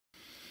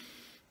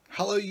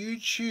Hello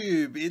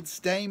YouTube, it's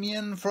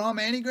Damien from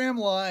Enneagram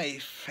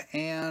Life,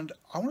 and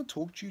I want to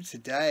talk to you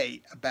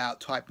today about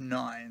type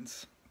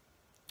 9s.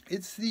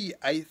 It's the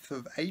 8th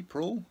of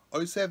April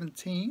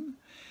 2017,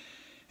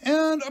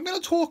 and I'm going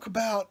to talk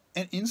about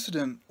an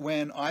incident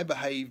when I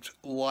behaved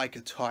like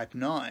a type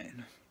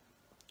 9.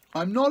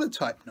 I'm not a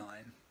type 9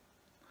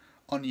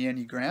 on the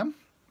Enneagram,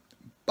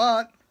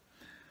 but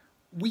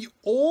we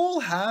all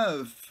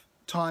have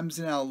times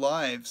in our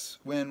lives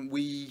when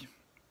we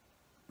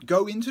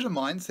go into the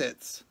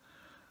mindsets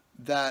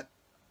that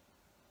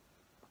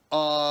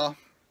are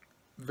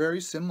very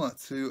similar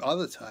to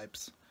other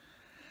types,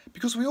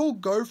 because we all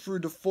go through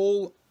the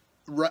full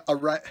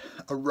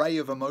array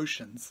of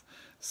emotions.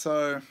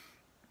 So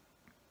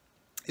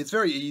it's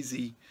very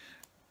easy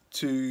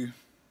to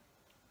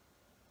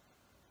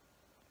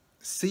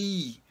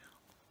see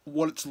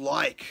what it's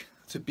like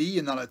to be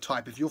another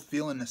type if you're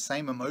feeling the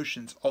same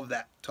emotions of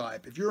that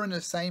type, if you're in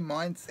the same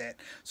mindset.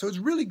 So it's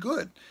really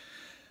good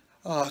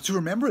to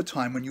remember a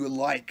time when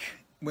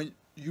when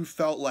you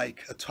felt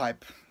like a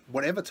type,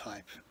 whatever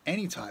type,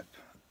 any type,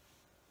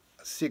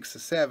 a 6, a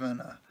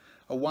 7,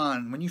 a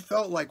 1, when you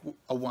felt like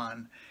a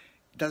 1,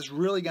 that's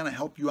really going to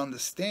help you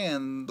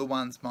understand the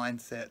 1's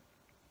mindset.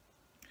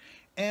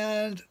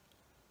 And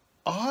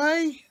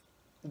I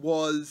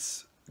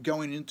was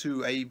going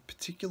into a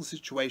particular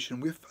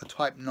situation with a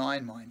type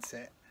 9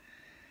 mindset.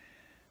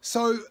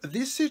 So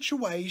this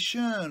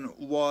situation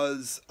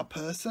was a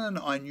person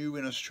I knew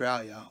in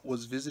Australia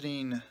was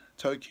visiting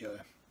Tokyo,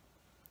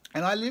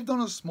 and I lived on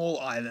a small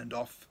island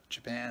off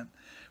Japan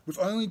with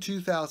only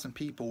 2,000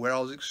 people, where I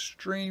was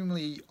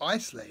extremely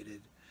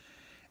isolated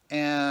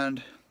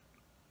and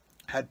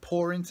had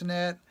poor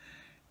internet.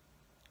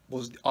 I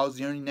was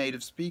the only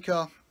native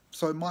speaker,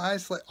 so I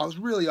was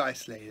really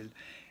isolated.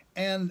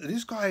 And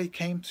this guy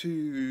came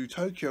to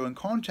Tokyo and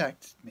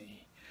contacted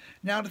me.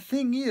 Now the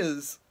thing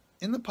is,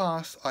 in the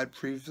past, I'd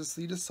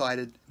previously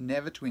decided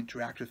never to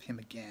interact with him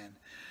again,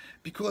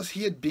 because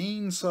he had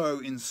been so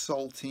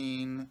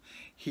insulting,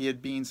 he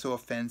had been so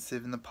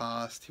offensive in the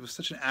past, he was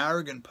such an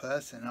arrogant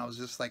person, and I was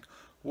just like,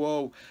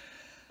 whoa,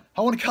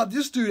 I want to cut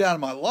this dude out of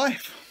my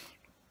life.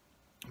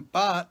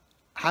 But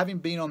having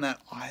been on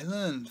that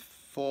island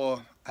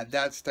for, at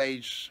that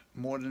stage,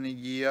 more than a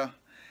year,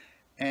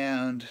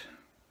 and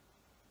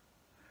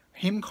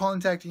him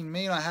contacting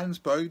me, and I hadn't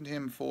spoken to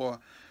him for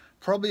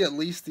probably at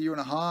least a year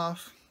and a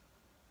half,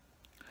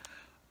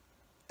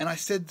 and I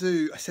said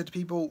to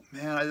people,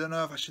 man, I don't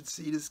know if I should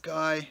see this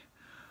guy.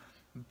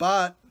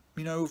 But,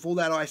 you know, with all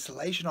that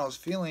isolation I was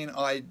feeling,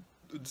 I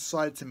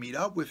decided to meet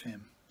up with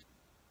him.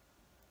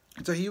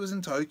 And so he was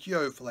in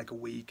Tokyo for like a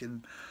week,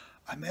 and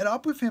I met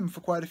up with him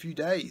for quite a few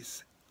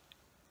days.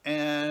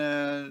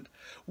 And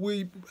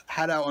we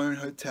had our own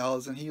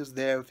hotels, and he was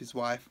there with his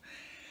wife.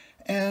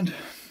 And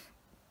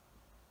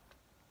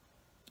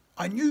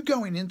I knew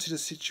going into the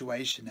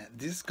situation that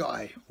this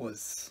guy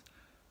was,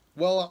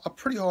 well, a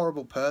pretty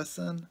horrible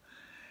person.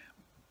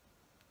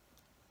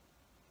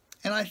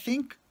 And I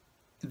think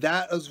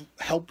that has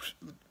helped,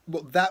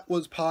 well, that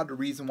was part of the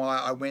reason why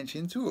I went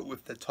into it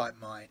with the type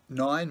 9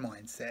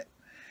 mindset.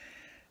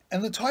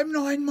 And the type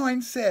 9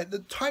 mindset, the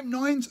type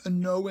 9s are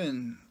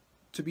known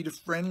to be the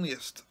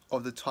friendliest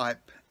of the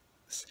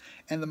types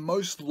and the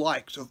most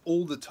liked of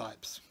all the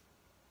types.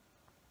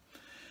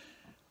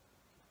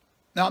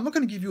 Now, I'm not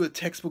going to give you a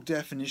textbook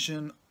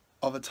definition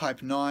of a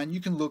type 9. You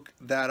can look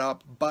that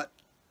up, but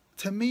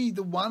to me,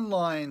 the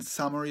one-line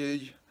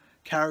summary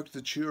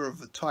caricature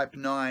of a type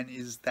 9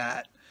 is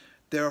that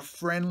they're a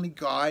friendly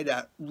guy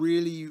that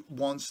really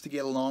wants to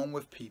get along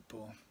with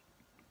people.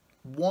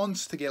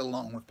 Wants to get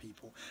along with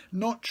people.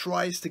 Not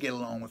tries to get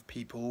along with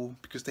people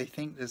because they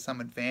think there's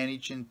some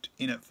advantage in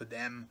it for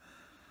them.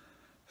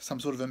 Some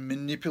sort of a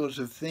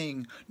manipulative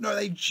thing. No,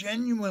 they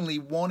genuinely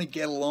want to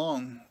get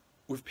along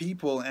with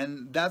people,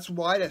 and that's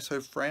why they're so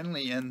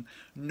friendly and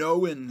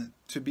known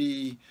to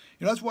be,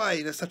 you know, that's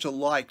why they're such a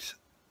liked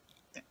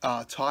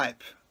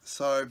type.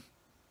 So,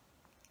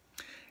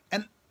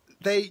 and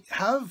they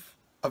have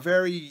a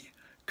very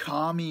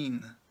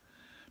calming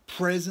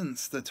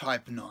presence, the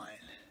type 9,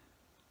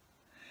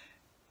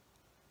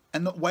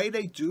 and the way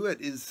they do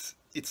it is,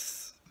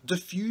 it's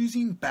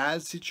diffusing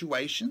bad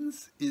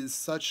situations is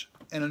such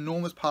an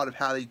enormous part of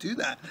how they do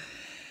that.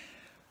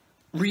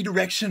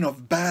 Redirection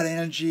of bad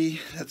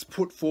energy that's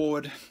put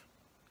forward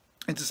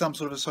into some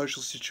sort of a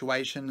social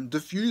situation, and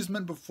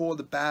diffusement before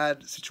the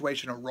bad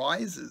situation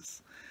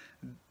arises.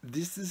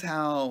 This is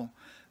how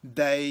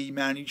they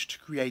manage to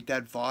create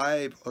that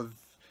vibe of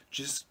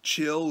just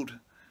chilled,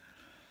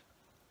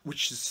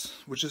 which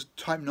is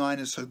type 9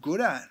 is so good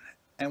at,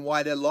 and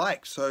why they're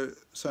liked so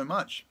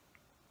much.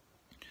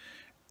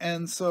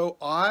 And so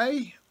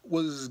I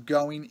was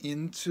going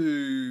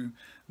into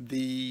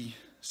the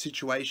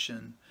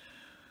situation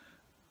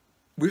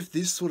with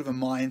this sort of a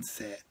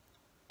mindset.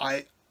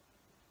 I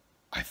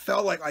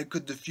felt like I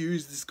could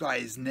diffuse this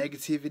guy's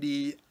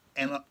negativity,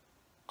 and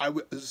I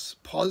was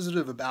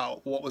positive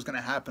about what was going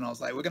to happen. I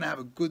was like, we're going to have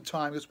a good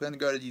time because we're going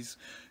to go to these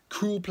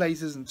cool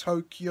places in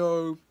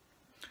Tokyo,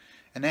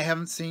 and they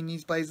haven't seen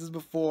these places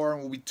before,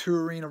 and we'll be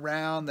touring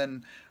around,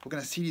 and we're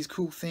going to see these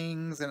cool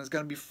things, and it's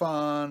going to be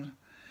fun.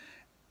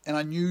 And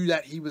I knew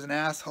that he was an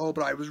asshole,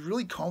 but I was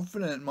really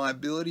confident in my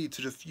ability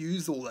to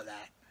diffuse all of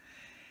that.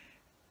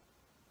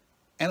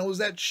 And it was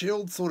that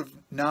chilled sort of,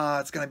 nah,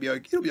 it's going to be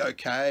okay, it'll be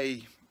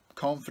okay,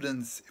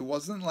 confidence. It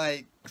wasn't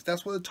like,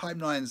 that's what the type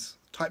 9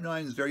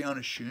 is very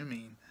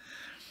unassuming.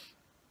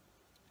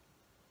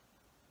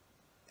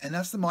 And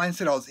that's the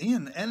mindset I was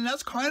in. And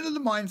that's kind of the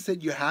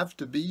mindset you have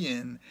to be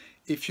in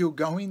if you're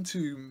going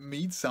to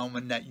meet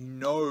someone that you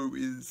know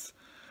is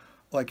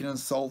like an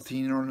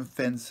insulting or an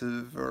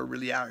offensive or a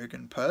really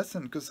arrogant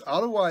person. Because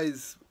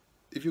otherwise,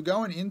 if you're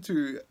going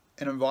into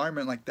an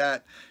environment like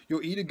that,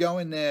 you'll either go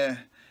in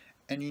there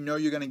and you know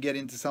you're going to get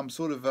into some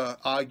sort of a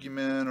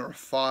argument or a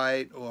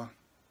fight or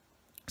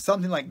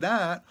something like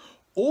that,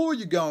 or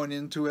you're going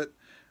into it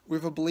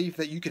with a belief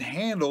that you can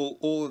handle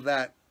all of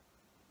that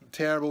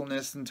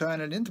terribleness and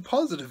turn it into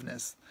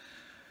positiveness.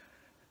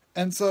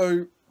 And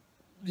so,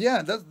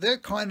 yeah, they're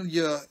kind of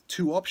your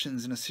two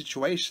options in a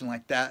situation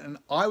like that. And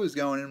I was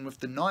going in with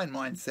the 9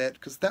 mindset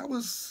because that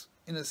was,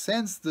 in a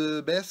sense,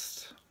 the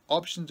best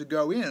option to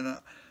go in.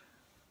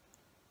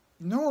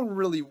 No one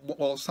really,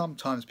 well,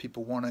 sometimes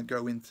people want to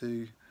go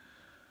into,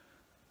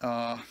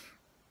 that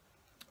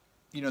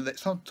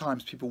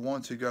sometimes people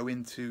want to go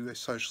into a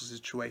social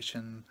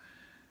situation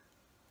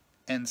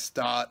and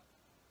start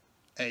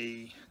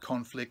a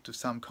conflict of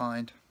some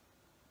kind.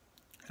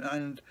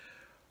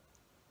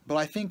 But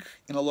I think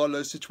in a lot of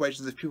those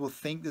situations, if people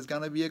think there's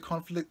going to be a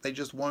conflict, they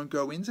just won't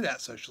go into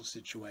that social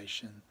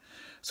situation.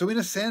 So in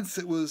a sense,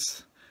 it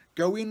was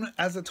go in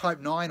as a type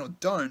 9 or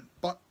don't,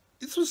 but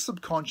this was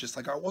subconscious.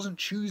 Like, I wasn't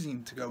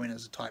choosing to go in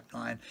as a type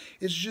 9.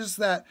 It's just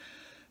that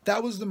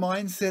that was the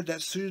mindset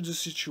that suited the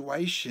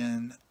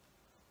situation.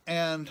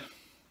 And,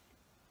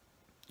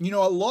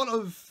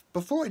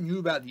 before I knew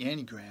about the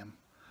Enneagram,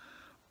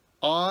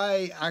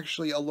 a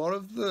lot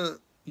of the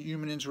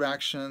human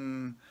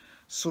interaction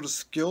sort of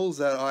skills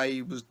that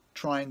I was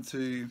trying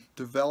to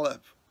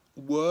develop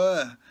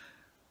were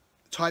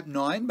type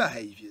 9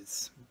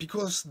 behaviors,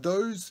 because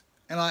those,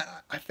 and I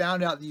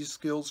found out these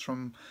skills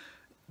from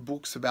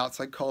books about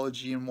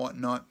psychology and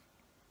whatnot,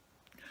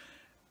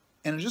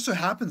 and it just so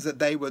happens that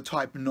they were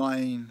type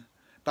 9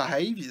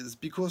 behaviors,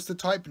 because the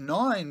type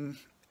 9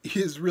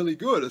 is really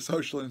good at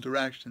social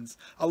interactions,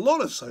 a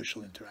lot of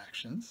social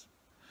interactions.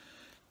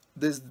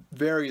 There's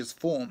various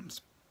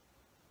forms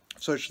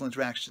of social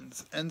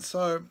interactions, and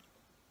so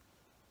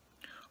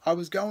I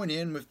was going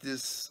in with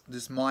this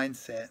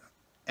mindset,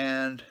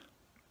 and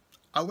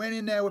I went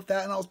in there with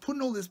that, and I was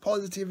putting all this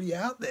positivity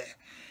out there.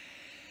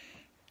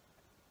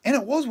 And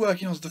it was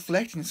working. I was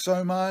deflecting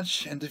so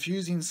much, and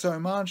diffusing so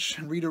much,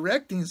 and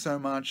redirecting so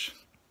much.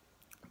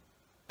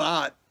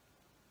 But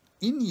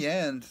in the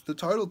end, the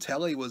total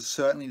tally was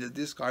certainly that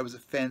this guy was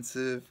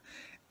offensive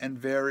and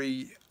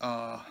very,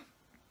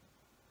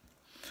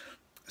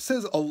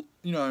 says, a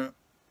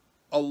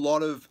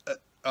lot of,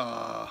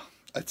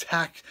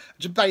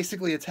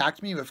 basically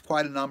attacked me with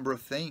quite a number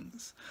of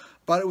things.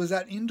 But it was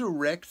that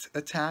indirect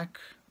attack,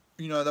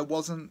 there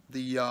wasn't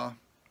the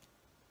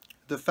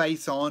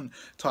face-on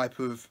type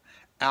of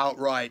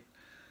outright,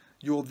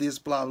 you're this,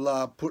 blah,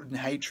 blah, putting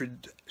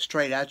hatred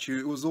straight at you.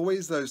 It was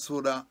always those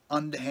sort of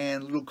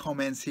underhand little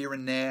comments here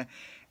and there.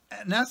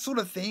 And that sort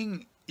of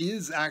thing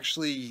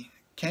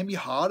can be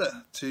harder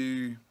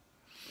to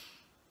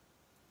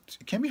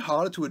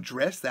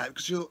address that,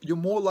 because you're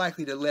more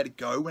likely to let it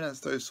go when it's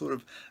those sort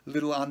of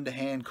little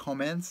underhand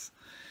comments.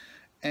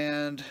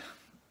 But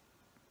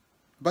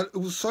it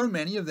was so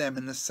many of them,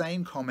 and the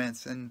same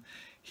comments, and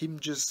him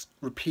just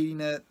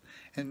repeating it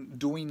and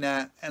doing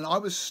that, and I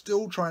was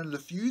still trying to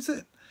diffuse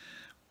it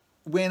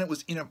when it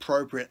was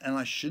inappropriate, and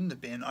I shouldn't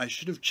have been. I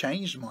should have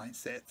changed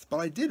mindsets, but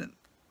I didn't.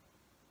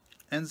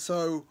 And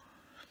so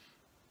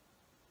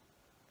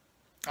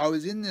I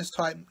was in this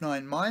type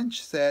 9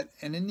 mindset,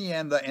 and in the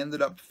end I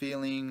ended up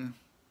feeling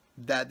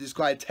that this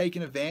guy had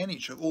taken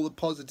advantage of all the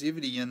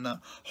positivity and the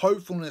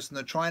hopefulness and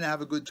the trying to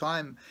have a good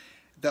time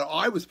that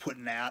I was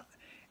putting out,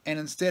 and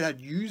instead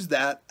had used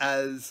that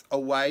as a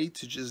way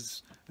to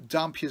just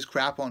dump his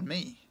crap on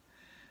me.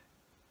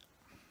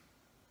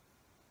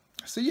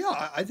 So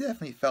yeah, I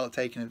definitely felt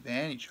taken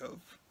advantage of.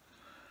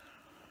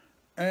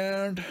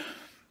 And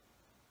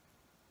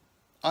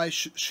I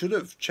should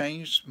have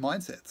changed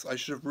mindsets. I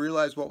should have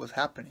realized what was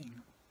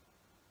happening.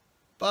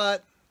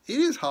 But it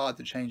is hard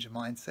to change a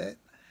mindset.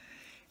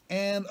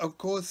 And of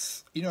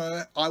course,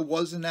 I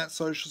was in that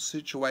social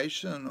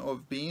situation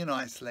of being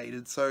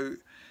isolated. So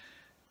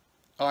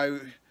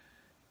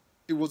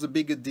it was a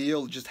bigger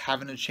deal just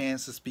having a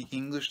chance to speak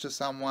English to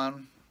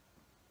someone.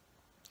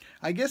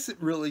 I guess it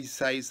really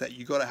says that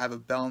you got to have a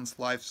balanced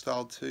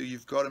lifestyle too.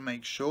 You've got to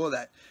make sure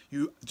that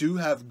you do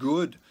have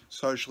good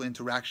social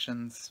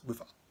interactions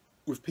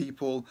with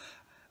people.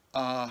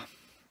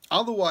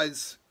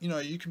 Otherwise,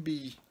 you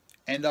can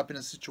end up in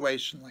a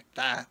situation like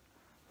that.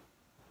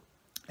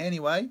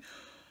 Anyway,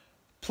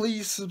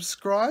 please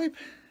subscribe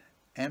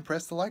and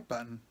press the like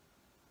button.